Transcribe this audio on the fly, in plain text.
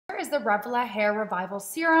is the Revela Hair Revival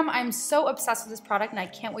Serum. I'm so obsessed with this product and I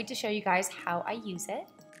can't wait to show you guys how I use it.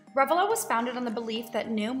 Revela was founded on the belief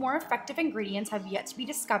that new, more effective ingredients have yet to be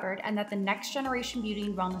discovered and that the next generation beauty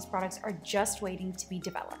and wellness products are just waiting to be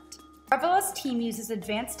developed. Revela's team uses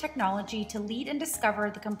advanced technology to lead and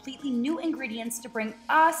discover the completely new ingredients to bring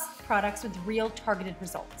us products with real targeted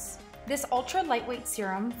results. This ultra lightweight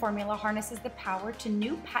serum formula harnesses the power to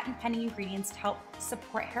new patent-pending ingredients to help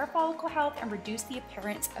support hair follicle health and reduce the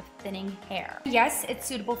appearance of thinning hair. Yes, it's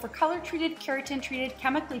suitable for color-treated, keratin-treated,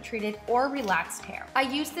 chemically treated, or relaxed hair. I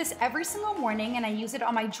use this every single morning and I use it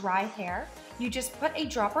on my dry hair. You just put a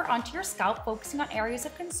dropper onto your scalp, focusing on areas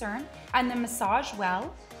of concern, and then massage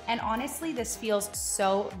well. And honestly, this feels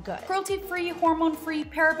so good. Cruelty-free, hormone-free,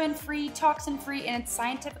 paraben-free, toxin-free, and it's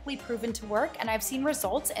scientifically proven to work, and I've seen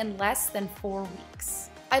results in less than 4 weeks.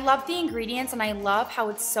 I love the ingredients and I love how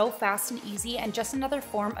it's so fast and easy and just another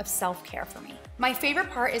form of self-care for me. My favorite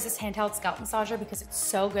part is this handheld scalp massager because it's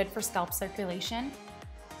so good for scalp circulation.